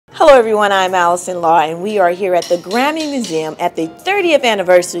Hello everyone, I'm Alison Law and we are here at the Grammy Museum at the 30th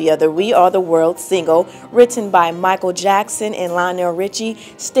anniversary of the We Are the World single written by Michael Jackson and Lionel Richie.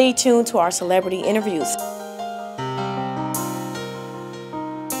 Stay tuned to our celebrity interviews.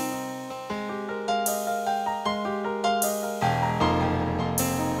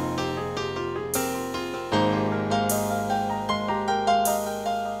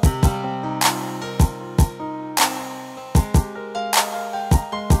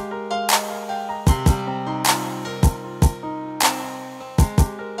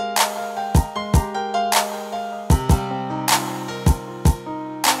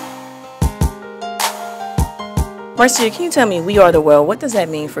 Marcia, can you tell me We Are the World, what does that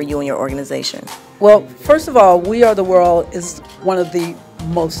mean for you and your organization? Well, first of all, We Are the World is one of the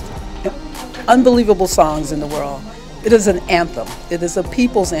most unbelievable songs in the world. It is an anthem. It is a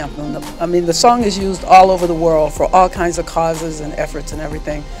people's anthem. I mean, the song is used all over the world for all kinds of causes and efforts and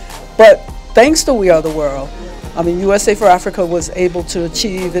everything. But thanks to We Are the World, I mean, USA for Africa was able to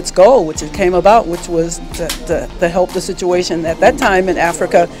achieve its goal, which it came about, which was to help the situation at that time in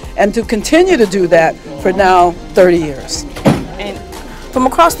Africa, and to continue to do that for now 30 years. And from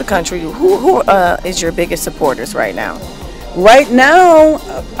across the country, who is your biggest supporters right now? Right now,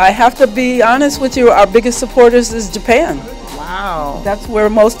 I have to be honest with you, our biggest supporters is Japan. Wow. That's where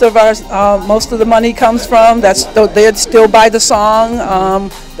most of the money comes from. They still buy the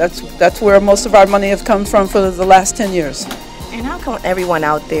song. That's where most of our money has come from for the last 10 years. And how come everyone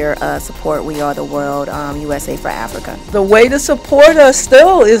out there support We Are the World, USA for Africa? The way to support us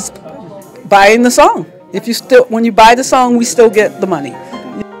still is buying the song. When you buy the song, we still get the money.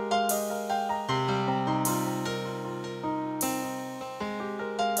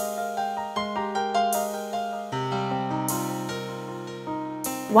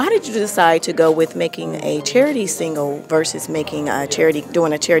 Why did you decide to go with making a charity single versus doing a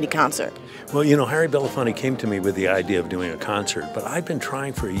charity concert? Well, you know, Harry Belafonte came to me with the idea of doing a concert, but I've been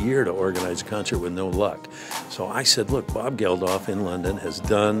trying for a year to organize a concert with no luck. So I said, look, Bob Geldof in London has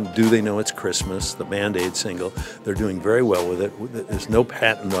done Do They Know It's Christmas, the Band-Aid single. They're doing very well with it. There's no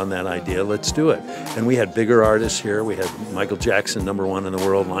patent on that idea. Let's do it. And we had bigger artists here. We had Michael Jackson, #1 in the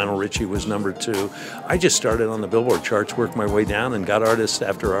world. Lionel Richie was #2. I just started on the Billboard charts, worked my way down, and got artists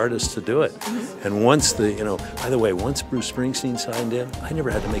after artists to do it. And once by the way, once Bruce Springsteen signed in, I never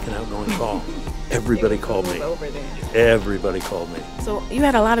had to make an outgoing call. Everybody called me. Everybody called me. So you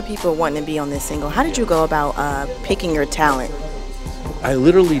had a lot of people wanting to be on this single. How did you go about picking your talent? I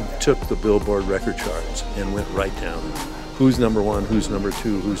literally took the Billboard record charts and went right down. Who's #1, who's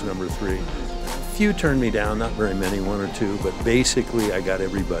 #2, who's #3. A few turned me down, not very many, 1 or 2, but basically I got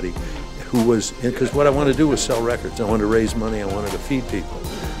everybody who was, because what I wanted to do was sell records. I wanted to raise money, I wanted to feed people.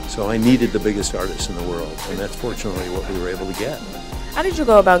 So I needed the biggest artists in the world, and that's fortunately what we were able to get. How did you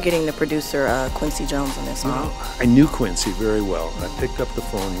go about getting the producer, Quincy Jones, on this song? I knew Quincy very well. I picked up the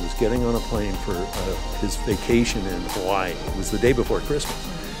phone. He was getting on a plane for his vacation in Hawaii. It was the day before Christmas.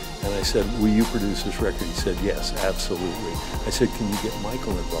 And I said, will you produce this record? He said, yes, absolutely. I said, can you get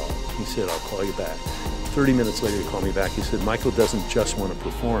Michael involved? He said, I'll call you back. 30 minutes later, he called me back. He said, Michael doesn't just want to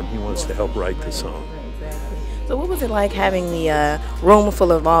perform. He wants to help write the song. So what was it like having the room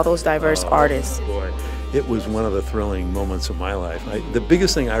full of all those diverse artists? Boy. It was one of the thrilling moments of my life. The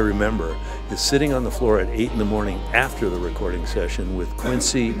biggest thing I remember is sitting on the floor at 8 in the morning after the recording session with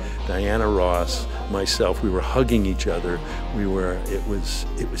Quincy, Diana Ross, myself. We were hugging each other. It was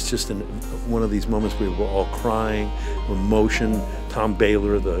just one of these moments we were all crying, emotion. Tom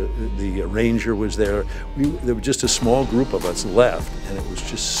Baylor, the arranger, was there. There was just a small group of us left, and it was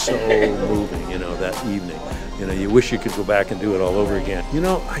just so moving, that evening. You wish you could go back and do it all over again.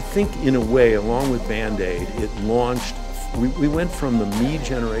 I think in a way, along with Band-Aid, it launched, we went from the me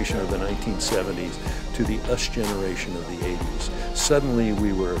generation of the 1970s to the us generation of the 80s. Suddenly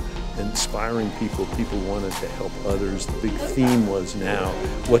we were inspiring people. People wanted to help others. The big theme was now,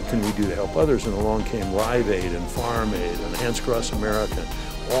 what can we do to help others? And along came Live Aid and Farm Aid and Hands Across America.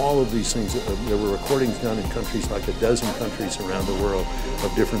 All of these things, there were recordings done in countries, like a dozen countries around the world,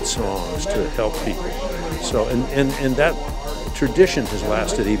 of different songs to help people. So, and that tradition has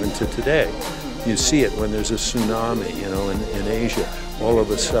lasted even to today. You see it when there's a tsunami, in Asia. All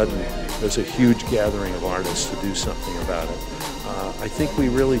of a sudden, there's a huge gathering of artists to do something about it. I think we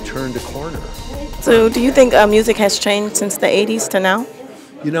really turned a corner. So do you think music has changed since the 80s to now?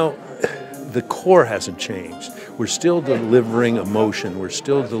 The core hasn't changed. We're still delivering emotion. We're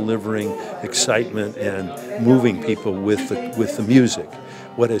still delivering excitement and moving people with the music.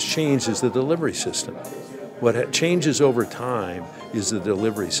 What has changed is the delivery system. What changes over time is the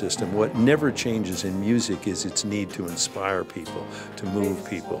delivery system. What never changes in music is its need to inspire people, to move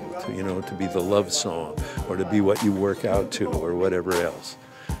people, to, you know, to be the love song, or to be what you work out to, or whatever else.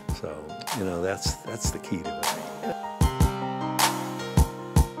 So, you know, that's the key to it.